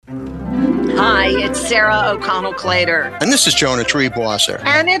Hi, it's Sarah O'Connell Clater. And this is Jonah Triebwasser.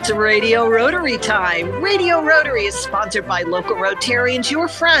 And it's Radio Rotary time. Radio Rotary is sponsored by local Rotarians, your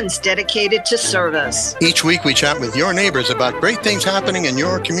friends dedicated to service. Each week we chat with your neighbors about great things happening in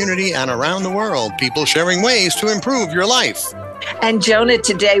your community and around the world. People sharing ways to improve your life. And Jonah,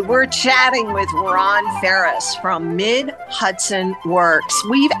 today we're chatting with Ron Ferris from Mid-Hudson Works.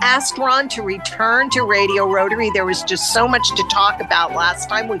 We've asked Ron to return to Radio Rotary. There was just so much to talk about last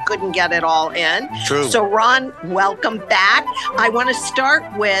time. We couldn't get it all in. True. So Ron, welcome back. I want to start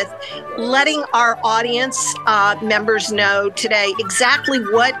with letting our audience members know today exactly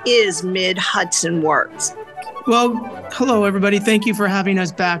what is Mid-Hudson Works. Well, hello, everybody. Thank you for having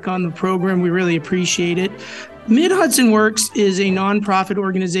us back on the program. We really appreciate it. Mid-Hudson Works is a nonprofit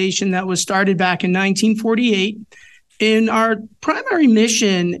organization that was started back in 1948. And our primary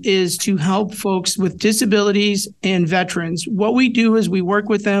mission is to help folks with disabilities and veterans. What we do is we work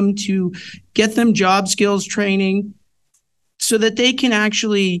with them to get them job skills training so that they can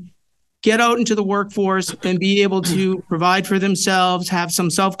actually get out into the workforce and be able to provide for themselves, have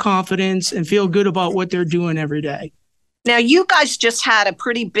some self-confidence, and feel good about what they're doing every day. Now, you guys just had a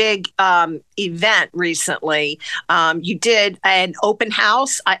pretty big event recently. You did an open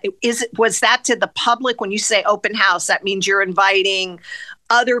house. Was that to the public? When you say open house, that means you're inviting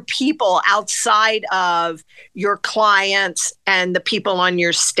other people outside of your clients and the people on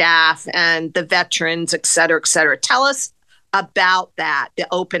your staff and the veterans, et cetera, et cetera. Tell us about that, the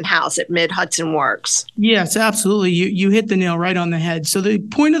open house at Mid-Hudson Works. Yes, absolutely. You hit the nail right on the head. So the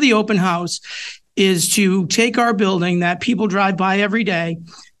point of the open house is to take our building that people drive by every day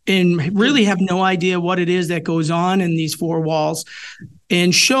and really have no idea what it is that goes on in these four walls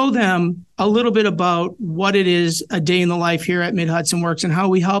and show them a little bit about what it is a day in the life here at Mid-Hudson Works and how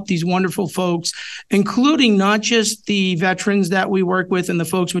we help these wonderful folks, including not just the veterans that we work with and the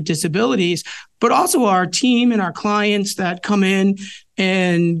folks with disabilities, but also our team and our clients that come in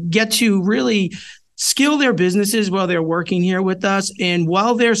and get to really skill their businesses while they're working here with us. And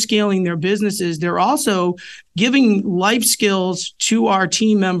while they're scaling their businesses, they're also giving life skills to our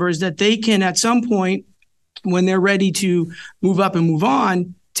team members that they can, at some point, when they're ready to move up and move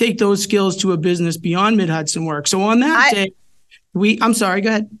on, take those skills to a business beyond Mid-Hudson Works. So on that day, I'm sorry, go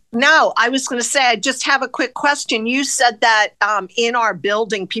ahead. No, I was going to say, I just have a quick question. You said that in our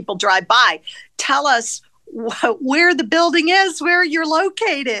building, people drive by. Tell us where the building is, where you're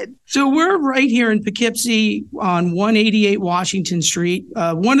located. So we're right here in Poughkeepsie on 188 Washington Street.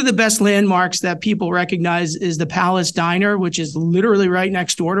 One of the best landmarks that people recognize is the Palace Diner, which is literally right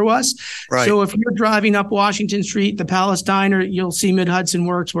next door to us. Right. So if you're driving up Washington Street, the Palace Diner, you'll see Mid-Hudson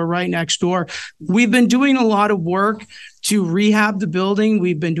Works. We're right next door. We've been doing a lot of work to rehab the building.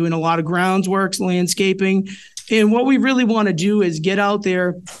 We've been doing a lot of grounds works, landscaping. And what we really want to do is get out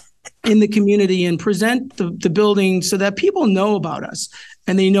there in the community and present the building so that people know about us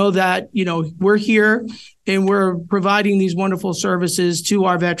and they know that, we're here and we're providing these wonderful services to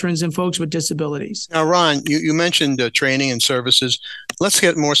our veterans and folks with disabilities. Now, Ron, you mentioned training and services. Let's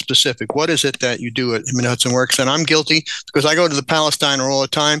get more specific. What is it that you do at Mid-Hudson Works? And I'm guilty because I go to the Palace Diner all the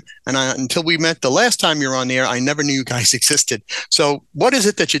time. And until we met the last time you were on the air, I never knew you guys existed. So what is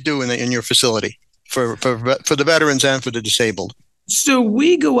it that you do in your facility for the veterans and for the disabled? So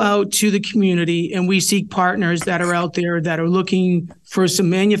we go out to the community and we seek partners that are out there that are looking for some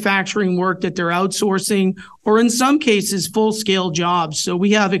manufacturing work that they're outsourcing, or in some cases, full-scale jobs. So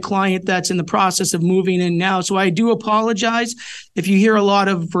we have a client that's in the process of moving in now. So I do apologize if you hear a lot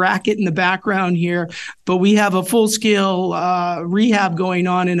of racket in the background here, but we have a full-scale rehab going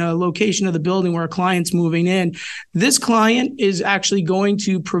on in a location of the building where a client's moving in. This client is actually going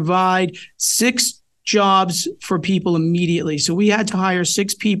to provide 6 jobs for people immediately. So we had to hire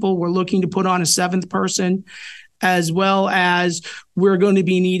 6 people. We're looking to put on a 7th person, as well as we're going to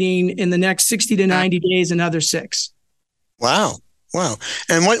be needing in the next 60 to 90 days another 6. Wow.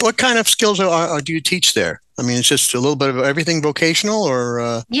 And what kind of skills do you teach there? I mean, it's just a little bit of everything vocational,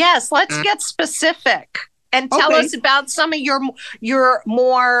 or? Yes, let's get specific. And tell us about some of your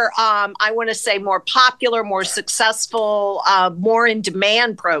more, I want to say, more popular, more successful, more in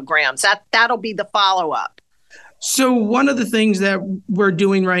demand programs. That'll be the follow-up. So one of the things that we're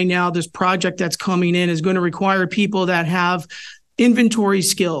doing right now, this project that's coming in, is going to require people that have inventory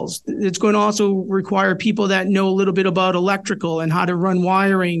skills. It's going to also require people that know a little bit about electrical and how to run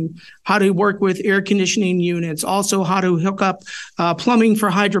wiring, how to work with air conditioning units, also how to hook up plumbing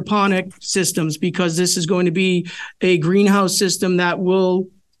for hydroponic systems, because this is going to be a greenhouse system that will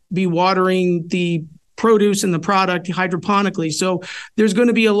be watering the produce and the product hydroponically. So there's going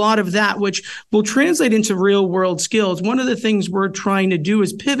to be a lot of that, which will translate into real world skills. One of the things we're trying to do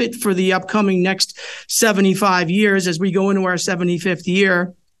is pivot for the upcoming next 75 years as we go into our 75th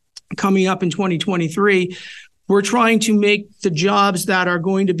year coming up in 2023. We're trying to make the jobs that are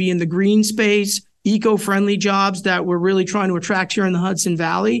going to be in the green space, eco-friendly jobs that we're really trying to attract here in the Hudson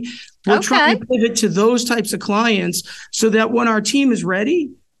Valley. We're trying to pivot to those types of clients so that when our team is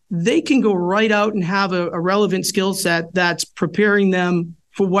ready, they can go right out and have a relevant skill set that's preparing them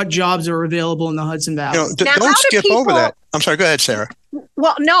for what jobs are available in the Hudson Valley. Don't skip over that. I'm sorry. Go ahead, Sarah.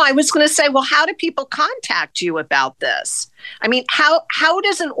 Well, no, I was going to say, well, how do people contact you about this? I mean, how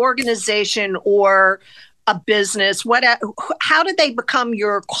does an organization or a business, how do they become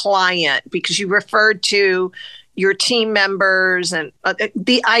your client? Because you referred to your team members and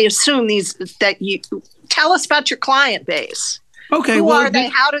I assume tell us about your client base. Okay. Who are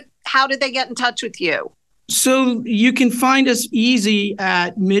they? How did they get in touch with you? So you can find us easy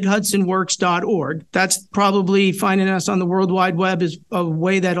at midhudsonworks.org. That's probably finding us on the World Wide Web is a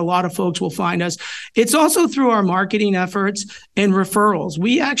way that a lot of folks will find us. It's also through our marketing efforts and referrals.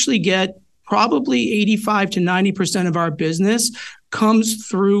 We actually get probably 85 to 90% of our business comes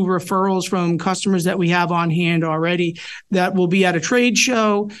through referrals from customers that we have on hand already that will be at a trade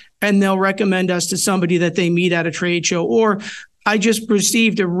show, and they'll recommend us to somebody that they meet at a trade show. Or I just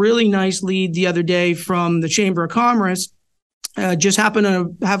received a really nice lead the other day from the Chamber of Commerce. Just happened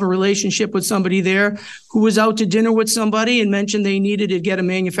to have a relationship with somebody there who was out to dinner with somebody and mentioned they needed to get a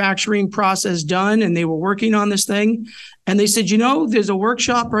manufacturing process done, and they were working on this thing. And they said, there's a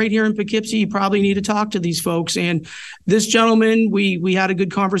workshop right here in Poughkeepsie. You probably need to talk to these folks. And this gentleman, we had a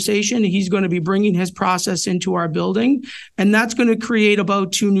good conversation. He's going to be bringing his process into our building, and that's going to create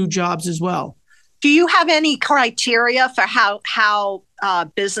about 2 new jobs as well. Do you have any criteria for how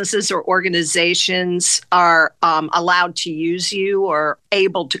businesses or organizations are allowed to use you or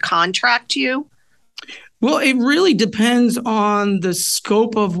able to contract you? Well, it really depends on the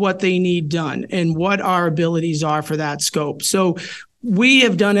scope of what they need done and what our abilities are for that scope. So we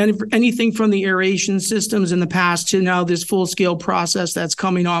have done anything from the aeration systems in the past to now this full-scale process that's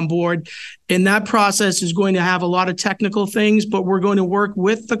coming on board. And that process is going to have a lot of technical things, but we're going to work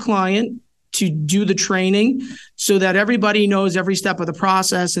with the client to do the training so that everybody knows every step of the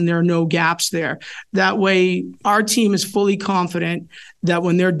process and there are no gaps there. That way, our team is fully confident that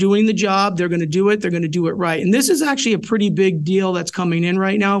when they're doing the job, they're going to do it right. And this is actually a pretty big deal that's coming in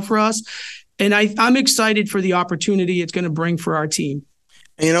right now for us. And I'm excited for the opportunity it's going to bring for our team.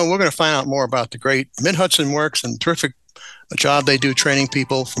 And, we're going to find out more about the great Mid-Hudson Works and terrific job they do training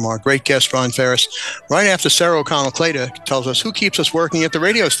people from our great guest, Ron Ferris, right after Sarah O'Connell-Clada tells us who keeps us working at the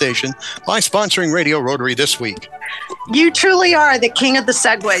radio station by sponsoring Radio Rotary this week. You truly are the king of the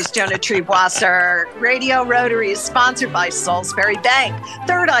segues, Jonah Triebwasser. Radio Rotary is sponsored by Salisbury Bank,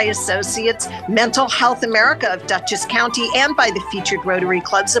 Third Eye Associates, Mental Health America of Dutchess County, and by the featured Rotary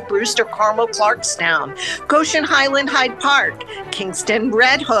clubs of Brewster, Carmel, Clarkstown, Goshen, Highland, Hyde Park, Kingston,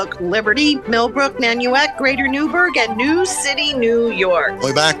 Red Hook, Liberty, Millbrook, Nanuet, Greater Newburgh, and New City, New York.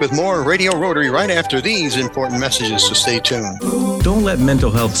 We'll be back with more Radio Rotary right after these important messages, so stay tuned. Don't let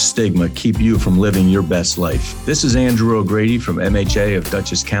mental health stigma keep you from living your best life. This is Andrew O'Grady from MHA of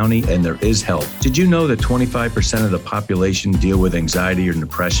Dutchess County, and there is help. Did you know that 25% of the population deal with anxiety or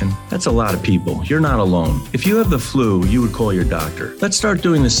depression? That's a lot of people. You're not alone. If you have the flu, you would call your doctor. Let's start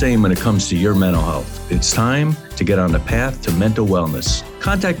doing the same when it comes to your mental health. It's time to get on the path to mental wellness.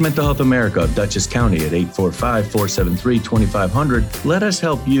 Contact Mental Health America of Dutchess County at 845-473-2500. Let us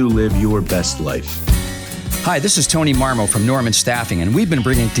help you live your best life. Hi, this is Tony Marmo from Norman Staffing, and we've been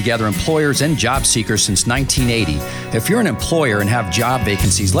bringing together employers and job seekers since 1980. If you're an employer and have job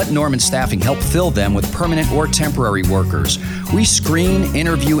vacancies, let Norman Staffing help fill them with permanent or temporary workers. We screen,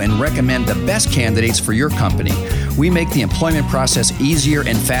 interview, and recommend the best candidates for your company. We make the employment process easier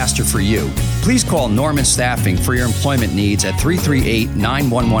and faster for you. Please call Norman Staffing for your employment needs at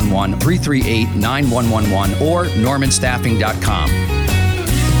 338-9111, 338-9111, or normanstaffing.com.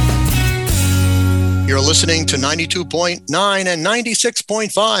 You're listening to 92.9 and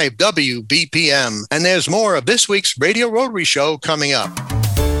 96.5 WBPM. And there's more of this week's Radio Rotary Show coming up.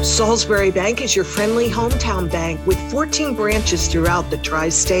 Salisbury Bank is your friendly hometown bank with 14 branches throughout the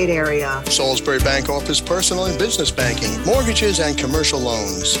tri-state area. Salisbury Bank offers personal and business banking, mortgages, and commercial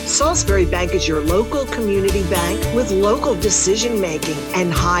loans. Salisbury Bank is your local community bank with local decision-making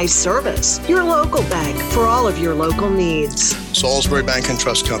and high service. Your local bank for all of your local needs. Salisbury Bank and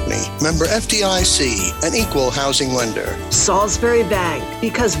Trust Company, member FDIC, an equal housing lender. Salisbury Bank,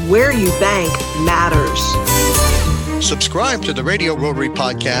 because where you bank matters. Subscribe to the Radio Rotary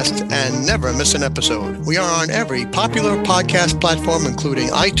Podcast and never miss an episode. We are on every popular podcast platform, including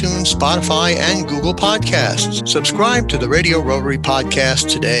iTunes, Spotify, and Google Podcasts. Subscribe to the Radio Rotary Podcast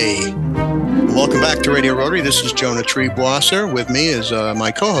today. Welcome back to Radio Rotary. This is Jonah Triebwasser. With me is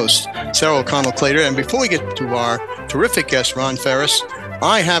my co-host, Sarah O'Connell-Clater. And before we get to our terrific guest, Ron Ferris,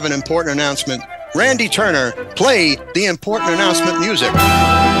 I have an important announcement. Randy Turner, play the important announcement music.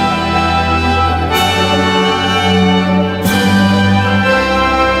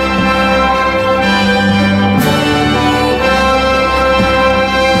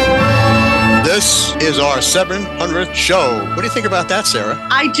 This is our 700th show. What do you think about that, Sarah?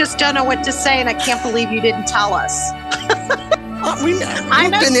 I just don't know what to say, and I can't believe you didn't tell us.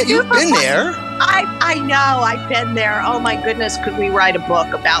 You've been there. I know, I've been there. Oh my goodness, could we write a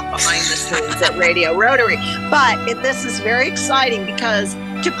book about behind the scenes at Radio Rotary? But this is very exciting because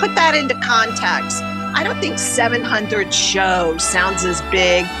to put that into context, I don't think 700 shows sounds as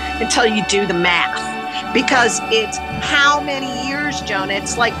big until you do the math. Because it's how many years, Jonah?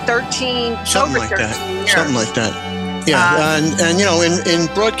 It's like 13, something over like 13 that. years. Something like that. Yeah, and you know, in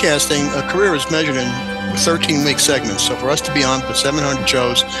broadcasting, a career is measured in 13-week segments. So for us to be on for 700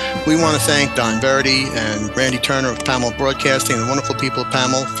 shows, we want to thank Don Verity and Randy Turner of Pamel Broadcasting and the wonderful people of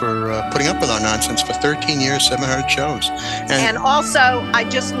Pamel for putting up with our nonsense for 13 years, 700 shows. And also, I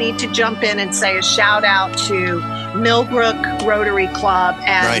just need to jump in and say a shout out to Millbrook Rotary Club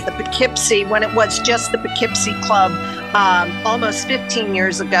and the Poughkeepsie, when it was just the Poughkeepsie Club almost 15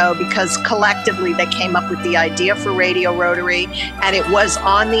 years ago, because collectively they came up with the idea for Radio Rotary, and it was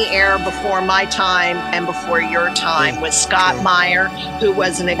on the air before my time and before your time with Scott Meyer, who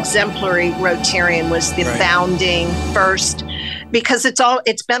was an exemplary Rotarian, was the founding first, because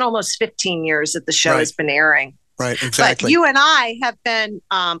it's been almost 15 years that the show has been airing. Right, exactly. But you and I have been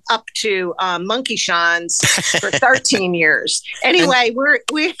up to Monkey Shines for 13 years. Anyway, I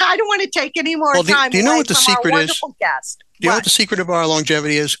don't want to take any more time. Do you know what the secret is? Guest. Do you know what the secret of our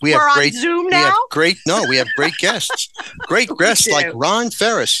longevity is? We're on Zoom now? We have great guests. Great guests like Ron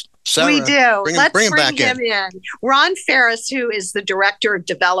Ferris. Sarah, we do. Let's bring him in. Ron Ferris, who is the Director of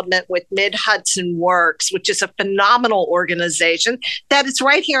Development with Mid-Hudson Works, which is a phenomenal organization that is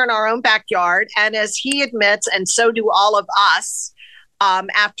right here in our own backyard. And as he admits, and so do all of us,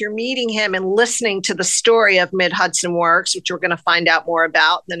 after meeting him and listening to the story of Mid-Hudson Works, which we're going to find out more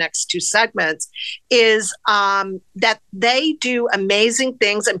about in the next two segments, is that they do amazing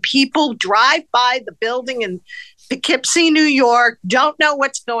things, and people drive by the building in Poughkeepsie, New York, don't know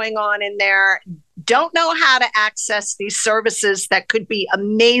what's going on in there, don't know how to access these services that could be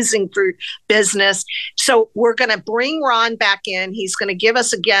amazing for business. So we're going to bring Ron back in. He's going to give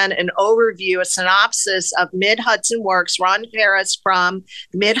us again an overview, a synopsis of Mid-Hudson Works, Ron Ferris from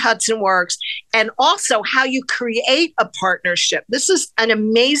Mid-Hudson Works, and also how you create a partnership. This is an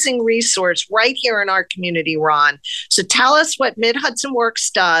amazing resource right here in our community, Ron. So tell us what Mid-Hudson Works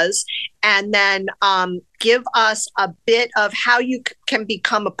does, and then give us a bit of how you can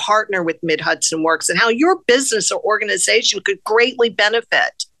become a partner with Mid-Hudson Works and how your business or organization could greatly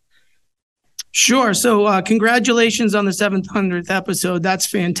benefit. Sure. So congratulations on the 700th episode. That's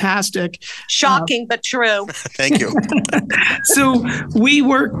fantastic. Shocking, but true. Thank you. So we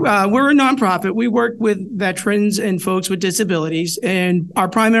work, we're a nonprofit. We work with veterans and folks with disabilities. And our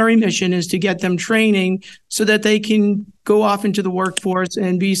primary mission is to get them training so that they can go off into the workforce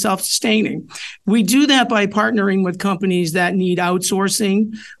and be self-sustaining. We do that by partnering with companies that need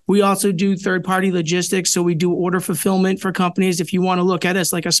outsourcing. We also do third-party logistics. So we do order fulfillment for companies, if you want to look at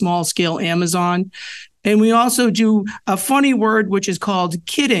us like a small-scale Amazon. And we also do a funny word, which is called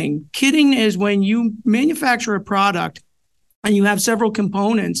kitting. Kitting is when you manufacture a product and you have several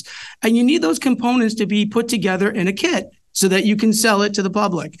components, and you need those components to be put together in a kit so that you can sell it to the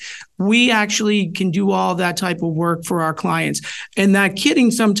public. We actually can do all that type of work for our clients. And that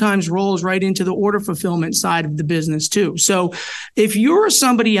kitting sometimes rolls right into the order fulfillment side of the business too. So if you're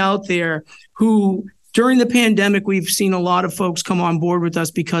somebody out there who, during the pandemic, we've seen a lot of folks come on board with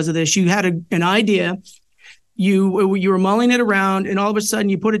us because of this. You had an idea, you were mulling it around, and all of a sudden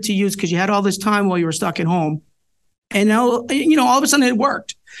you put it to use because you had all this time while you were stuck at home. And now, all of a sudden it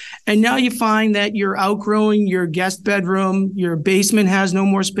worked. And now you find that you're outgrowing your guest bedroom, your basement has no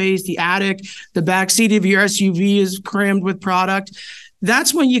more space, the attic, the back seat of your SUV is crammed with product.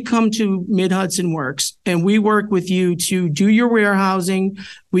 That's when you come to Mid-Hudson Works, and we work with you to do your warehousing.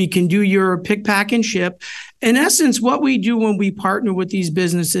 We can do your pick, pack, and ship. In essence, what we do when we partner with these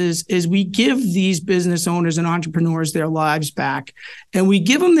businesses is we give these business owners and entrepreneurs their lives back. And we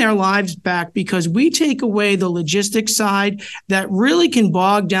give them their lives back because we take away the logistics side that really can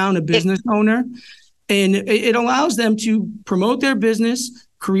bog down a business owner. And it allows them to promote their business,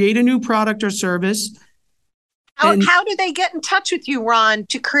 create a new product or service. How do they get in touch with you, Ron,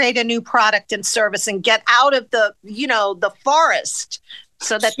 to create a new product and service and get out of the forest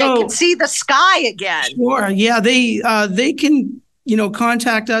so that they can see the sky again? Sure. Yeah, they can,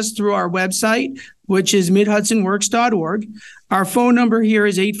 contact us through our website, which is midhudsonworks.org. Our phone number here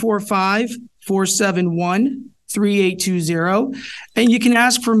is 845-471-3820. And you can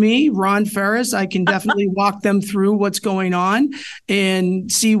ask for me, Ron Ferris. I can definitely walk them through what's going on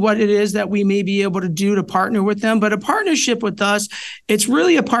and see what it is that we may be able to do to partner with them. But a partnership with us, it's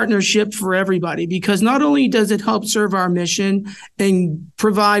really a partnership for everybody, because not only does it help serve our mission and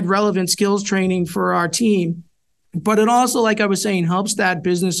provide relevant skills training for our team, but it also, like I was saying, helps that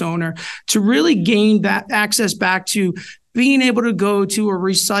business owner to really gain that access back to being able to go to a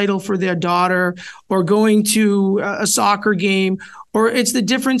recital for their daughter or going to a soccer game, or it's the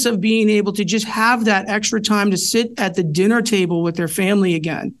difference of being able to just have that extra time to sit at the dinner table with their family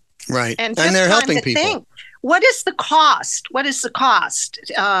again. Right. And they're helping people. Think, what is the cost? What's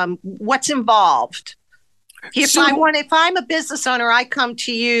involved? If I'm a business owner, I come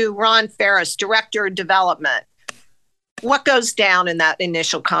to you, Ron Ferris, Director of Development. What goes down in that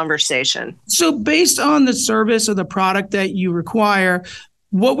initial conversation? So based on the service or the product that you require,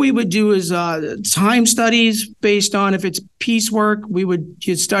 what we would do is time studies based on if it's piecework. We would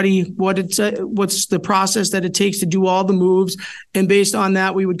study what's the process that it takes to do all the moves. And based on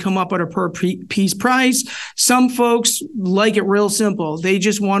that, we would come up with a per piece price. Some folks like it real simple. They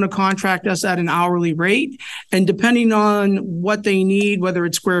just want to contract us at an hourly rate. And depending on what they need, whether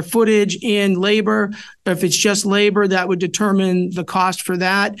it's square footage and labor, if it's just labor, that would determine the cost for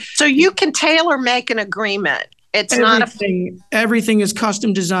that. So you can tailor make an agreement. It's everything is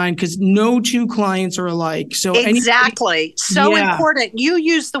custom designed because no two clients are alike. So exactly. Important. You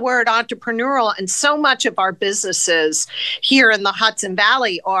use the word entrepreneurial, and so much of our businesses here in the Hudson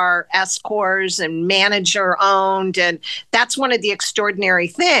Valley are S-corps and manager owned. And that's one of the extraordinary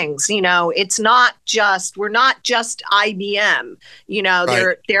things. It's not just, we're not just IBM.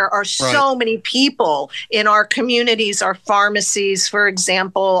 Right. There are so many people in our communities, our pharmacies, for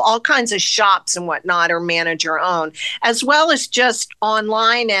example, all kinds of shops and whatnot are manager own, as well as just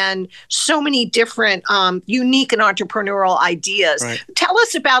online and so many different unique and entrepreneurial ideas. Right. Tell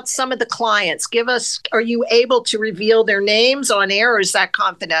us about some of the clients. Are you able to reveal their names on air, or is that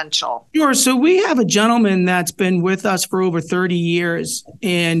confidential? Sure. So we have a gentleman that's been with us for over 30 years,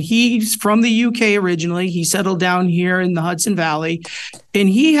 and he's from the UK originally. He settled down here in the Hudson Valley, and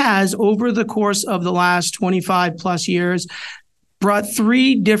he has, over the course of the last 25 plus years, brought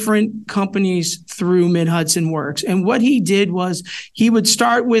 3 different companies through Mid-Hudson Works. And what he did was he would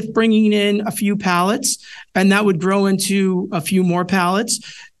start with bringing in a few pallets, and that would grow into a few more pallets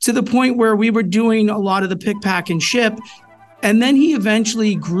to the point where we were doing a lot of the pick, pack, and ship. And then he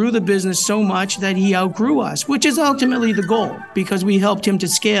eventually grew the business so much that he outgrew us, which is ultimately the goal, because we helped him to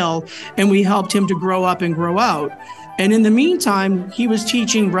scale and we helped him to grow up and grow out. And in the meantime, he was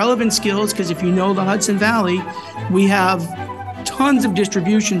teaching relevant skills, because if you know the Hudson Valley, we have tons of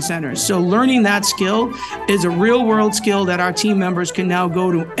distribution centers. So learning that skill is a real world skill that our team members can now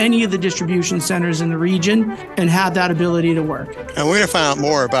go to any of the distribution centers in the region and have that ability to work. And we're going to find out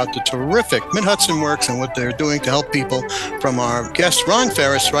more about the terrific Mid-Hudson Works and what they're doing to help people from our guest, Ron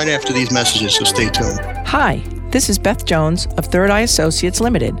Ferris, right after these messages. So stay tuned. Hi. This is Beth Jones of Third Eye Associates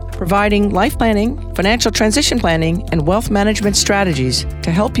Limited, providing life planning, financial transition planning, and wealth management strategies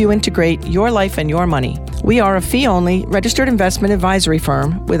to help you integrate your life and your money. We are a fee-only registered investment advisory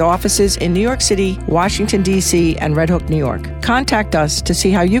firm with offices in New York City, Washington, D.C., and Red Hook, New York. Contact us to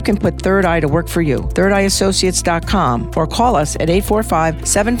see how you can put Third Eye to work for you. ThirdEyeAssociates.com, or call us at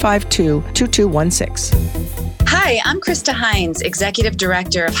 845-752-2216. Hi, I'm Krista Hines, Executive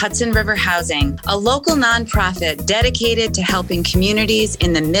Director of Hudson River Housing, a local nonprofit dedicated to helping communities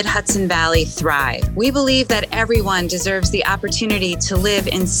in the Mid-Hudson Valley thrive. We believe that everyone deserves the opportunity to live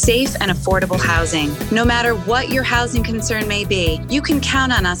in safe and affordable housing. No matter what your housing concern may be, you can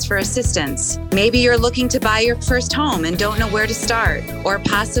count on us for assistance. Maybe you're looking to buy your first home and don't know where to start, or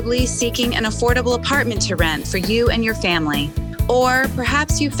possibly seeking an affordable apartment to rent for you and your family. Or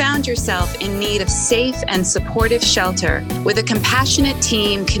perhaps you found yourself in need of safe and supportive shelter with a compassionate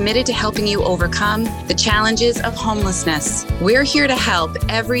team committed to helping you overcome the challenges of homelessness. We're here to help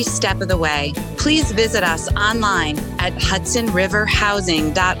every step of the way. Please visit us online at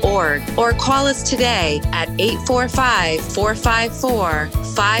hudsonriverhousing.org or call us today at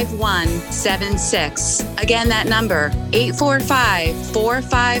 845-454-5176. Again, that number,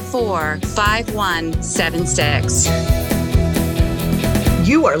 845-454-5176.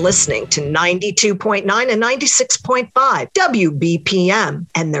 You are listening to 92.9 and 96.5 WBPM,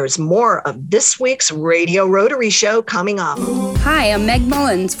 and there's more of this week's Radio Rotary Show coming up. Hi, I'm Meg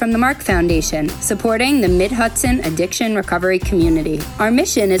Mullins from the Mark Foundation, supporting the Mid-Hudson addiction recovery community. Our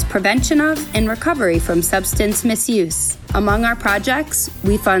mission is prevention of and recovery from substance misuse. Among our projects,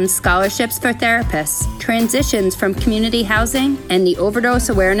 we fund scholarships for therapists, transitions from community housing, and the Overdose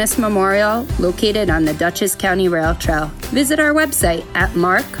Awareness Memorial located on the Dutchess County Rail Trail. Visit our website at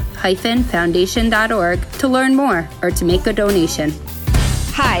mark-foundation.org to learn more or to make a donation.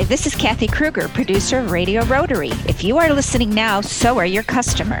 Hi, this is Kathy Kruger, producer of Radio Rotary. If you are listening now, so are your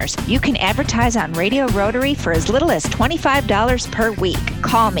customers. You can advertise on Radio Rotary for as little as $25 per week.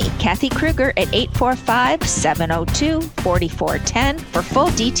 Call me, Kathy Kruger, at 845-702-4410 for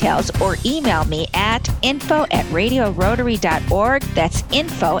full details, or email me at info@radiorotary.org. That's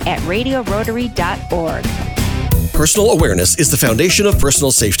info@radiorotary.org. Personal awareness is the foundation of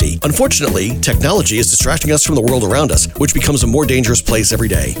personal safety. Unfortunately, technology is distracting us from the world around us, which becomes a more dangerous place every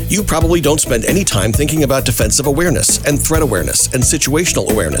day. You probably don't spend any time thinking about defensive awareness and threat awareness and situational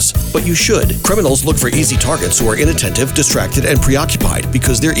awareness, but you should. Criminals look for easy targets who are inattentive, distracted, and preoccupied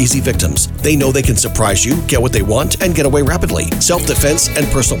because they're easy victims. They know they can surprise you, get what they want, and get away rapidly. Self-defense and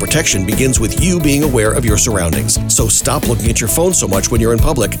personal protection begins with you being aware of your surroundings. So stop looking at your phone so much when you're in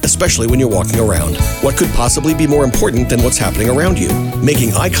public, especially when you're walking around. What could possibly be more important than what's happening around you?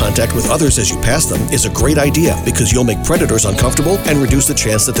 Making eye contact with others as you pass them is a great idea because you'll make predators uncomfortable and reduce the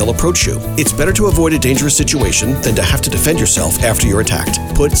chance that they'll approach you. It's better to avoid a dangerous situation than to have to defend yourself after you're attacked.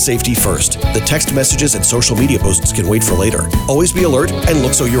 Put safety first. The text messages and social media posts can wait for later. Always be alert and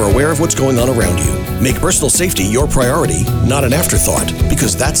look so you're aware of what's going on around you. Make personal safety your priority, not an afterthought,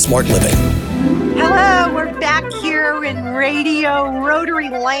 because that's smart living. Hello, we're back here in Radio Rotary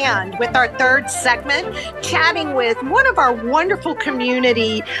Land with our third segment, chatting with one of our wonderful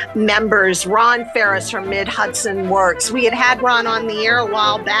community members, Ron Ferris from Mid-Hudson Works. We had Ron on the air a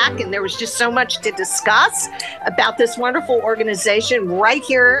while back, and there was just so much to discuss about this wonderful organization right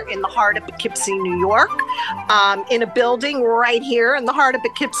here in the heart of Poughkeepsie, New York, in a building right here in the heart of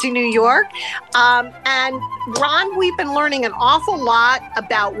Poughkeepsie, New York. And Ron, we've been learning an awful lot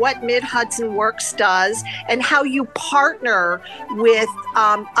about what Mid-Hudson Works does and how you partner with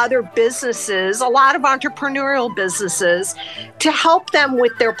other businesses, a lot of entrepreneurial businesses, to help them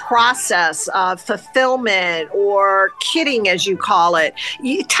with their process of fulfillment or kitting, as you call it.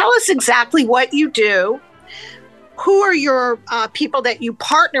 You tell us exactly what you do, who are your people that you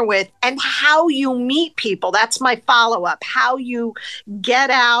partner with, and how you meet people. That's my follow-up, how you get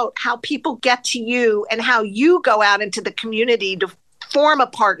out, how people get to you, and how you go out into the community to form a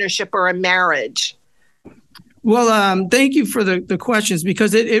partnership or a marriage. Well, thank you for the questions,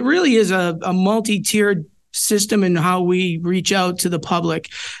 because it really is a multi-tiered system in how we reach out to the public.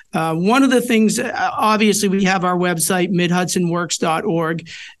 One of the things, obviously, we have our website, midhudsonworks.org,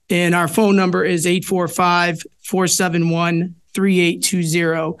 and our phone number is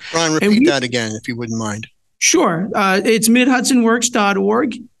 845-471-3820. Ron, repeat that again, if you wouldn't mind. Sure. It's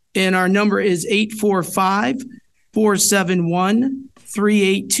midhudsonworks.org, and our number is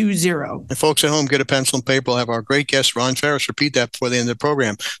 845-471-3820. And folks at home, get a pencil and paper. We'll have our great guest, Ron Ferris, repeat that before the end of the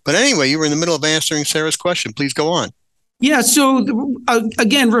program. But anyway, you were in the middle of answering Sarah's question. Please go on. Yeah. So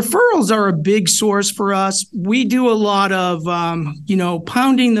again, referrals are a big source for us. We do a lot of,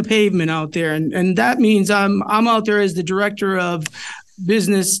 pounding the pavement out there. And that means I'm out there as the director of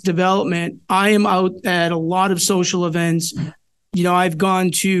business development. I am out at a lot of social events. I've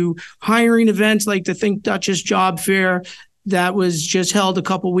gone to hiring events like the Think Dutchess Job Fair that was just held a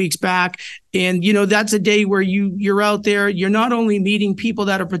couple weeks back. And, that's a day where you're out there, you're not only meeting people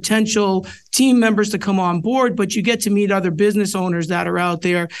that are potential team members to come on board, but you get to meet other business owners that are out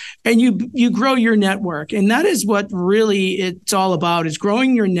there, and you grow your network. And that is what really it's all about, is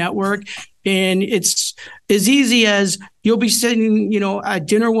growing your network. And it's as easy as you'll be sitting, at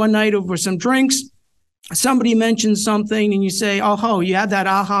dinner one night over some drinks. Somebody mentions something and you say, oh, you had that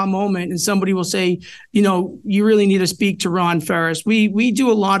aha moment. And somebody will say, you really need to speak to Ron Ferris. We do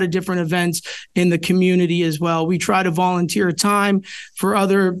a lot of different events in the community as well. We try to volunteer time for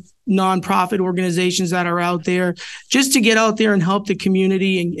other nonprofit organizations that are out there, just to get out there and help the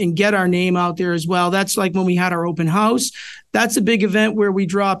community and get our name out there as well. That's like when we had our open house. That's a big event where we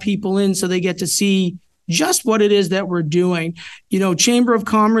draw people in so they get to see just what it is that we're doing. Chamber of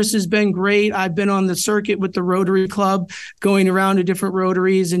Commerce has been great. I've been on the circuit with the Rotary Club, going around to different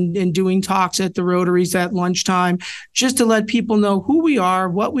Rotaries and doing talks at the Rotaries at lunchtime, just to let people know who we are,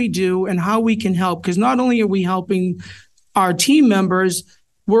 what we do, and how we can help. Because not only are we helping our team members,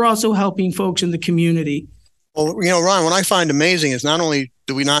 we're also helping folks in the community. Well, Ron, what I find amazing is not only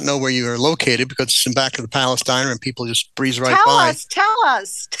do we not know where you are located because it's in back of the Palace Diner and people just breeze right by. Tell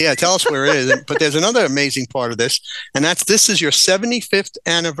us. Yeah, tell us where it is. But there's another amazing part of this, and this is your 75th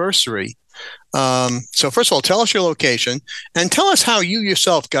anniversary. So first of all, tell us your location and tell us how you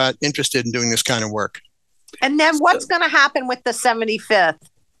yourself got interested in doing this kind of work. And then what's going to happen with the 75th?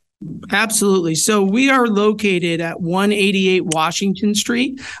 Absolutely. So we are located at 188 Washington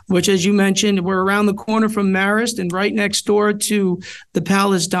Street, which, as you mentioned, we're around the corner from Marist and right next door to the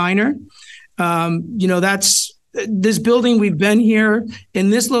Palace Diner. That's this building. We've been here in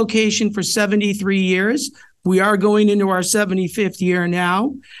this location for 73 years. We are going into our 75th year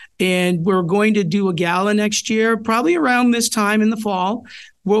now, and we're going to do a gala next year, probably around this time in the fall.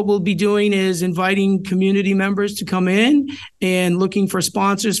 What we'll be doing is inviting community members to come in and looking for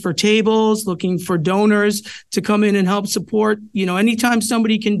sponsors for tables, looking for donors to come in and help support. Anytime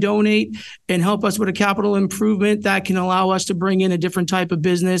somebody can donate and help us with a capital improvement, that can allow us to bring in a different type of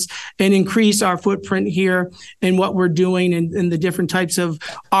business and increase our footprint here and what we're doing and the different types of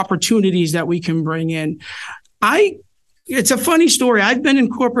opportunities that we can bring in. It's a funny story. I've been in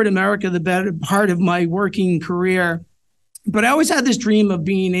corporate America the better part of my working career. But I always had this dream of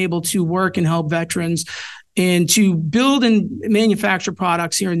being able to work and help veterans and to build and manufacture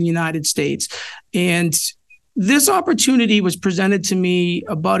products here in the United States. And this opportunity was presented to me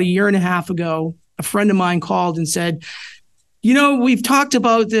about a year and a half ago. A friend of mine called and said, we've talked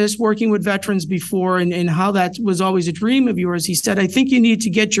about this working with veterans before and how that was always a dream of yours. He said, I think you need to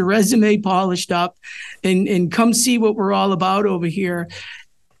get your resume polished up and come see what we're all about over here.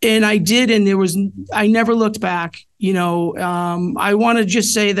 And I did, and I never looked back. I want to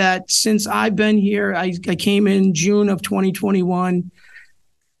just say that since I've been here, I came in June of 2021.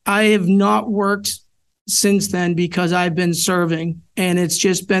 I have not worked since then because I've been serving, and it's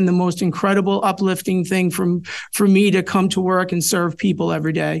just been the most incredible, uplifting thing for me to come to work and serve people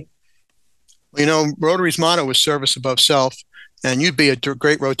every day. Rotary's motto is service above self. And you'd be a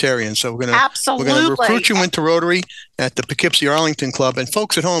great Rotarian. So we're going to recruit you into Rotary at the Poughkeepsie Arlington Club. And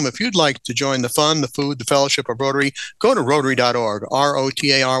folks at home, if you'd like to join the fun, the food, the fellowship of Rotary, go to Rotary.org,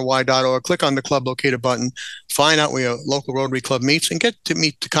 Rotary.org. Click on the club locator button, find out where your local Rotary Club meets, and get to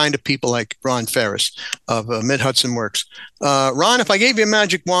meet the kind of people like Ron Ferris of Mid-Hudson Works. Ron, if I gave you a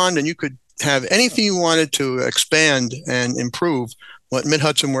magic wand and you could have anything you wanted to expand and improve what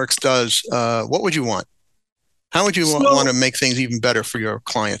Mid-Hudson Works does, what would you want? How would you want to make things even better for your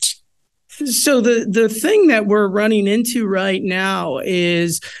clients? So the thing that we're running into right now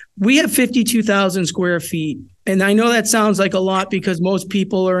is we have 52,000 square feet. And I know that sounds like a lot because most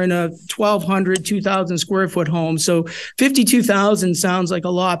people are in a 1,200, 2,000 square foot home. So 52,000 sounds like a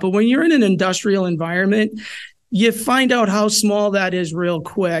lot. But when you're in an industrial environment, you find out how small that is real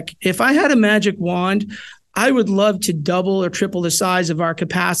quick. If I had a magic wand, I would love to double or triple the size of our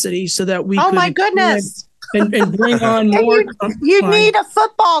capacity so that we Oh, my goodness. And bring on more. You need a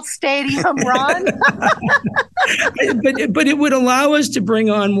football stadium, Ron. but it would allow us to bring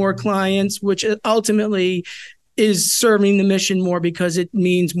on more clients, which ultimately is serving the mission more because it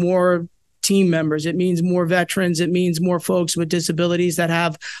means more team members. It means more veterans. It means more folks with disabilities that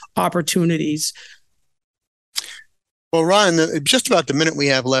have opportunities. Well, Ron, just about the minute we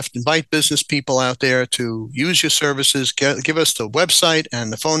have left, invite business people out there to use your services. Give us the website and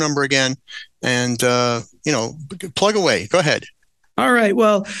the phone number again, and plug away. Go ahead. All right.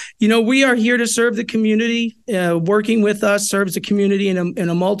 Well, we are here to serve the community. Working with us serves the community in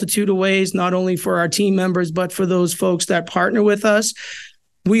a multitude of ways, not only for our team members, but for those folks that partner with us.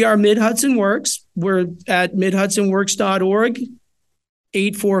 We are Mid-Hudson Works. We're at midhudsonworks.org,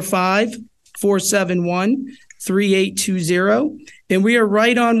 845-471-3820. And we are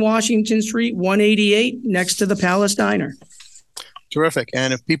right on Washington Street, 188, next to the Palace Diner. Terrific.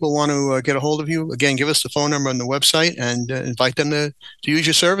 And if people want to get a hold of you, again, give us the phone number on the website and invite them to use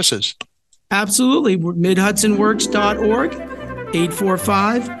your services. Absolutely. midhudsonworks.org,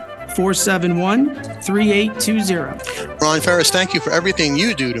 845-471-3820. Ron Ferris, thank you for everything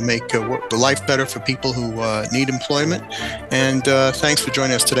you do to make the life better for people who need employment. And thanks for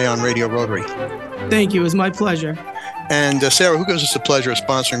joining us today on Radio Rotary. Thank you. It was my pleasure. And Sarah, who gives us the pleasure of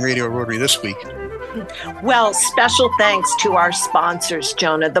sponsoring Radio Rotary this week? Well, special thanks to our sponsors,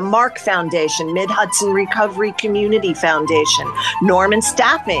 Jonah, the Mark Foundation, Mid-Hudson Recovery Community Foundation, Norman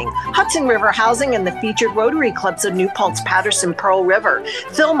Staffing, Hudson River Housing, and the featured Rotary Clubs of New Paltz, Patterson, Pearl River,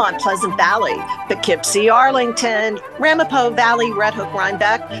 Philmont, Pleasant Valley, Poughkeepsie, Arlington, Ramapo Valley, Red Hook,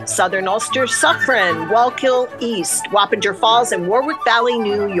 Rhinebeck, Southern Ulster, Suffern, Wallkill East, Wappinger Falls, and Warwick Valley,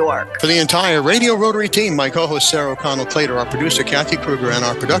 New York. For the entire Radio Rotary team, my co-host Sarah O'Connell Clater, our producer Kathy Kruger, and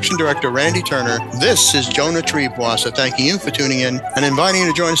our production director Randy Turner, This is Jonah Triebwasser thanking you for tuning in and inviting you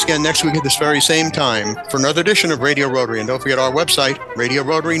to join us again next week at this very same time for another edition of Radio Rotary. And don't forget our website,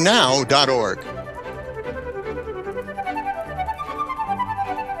 radiorotarynow.org.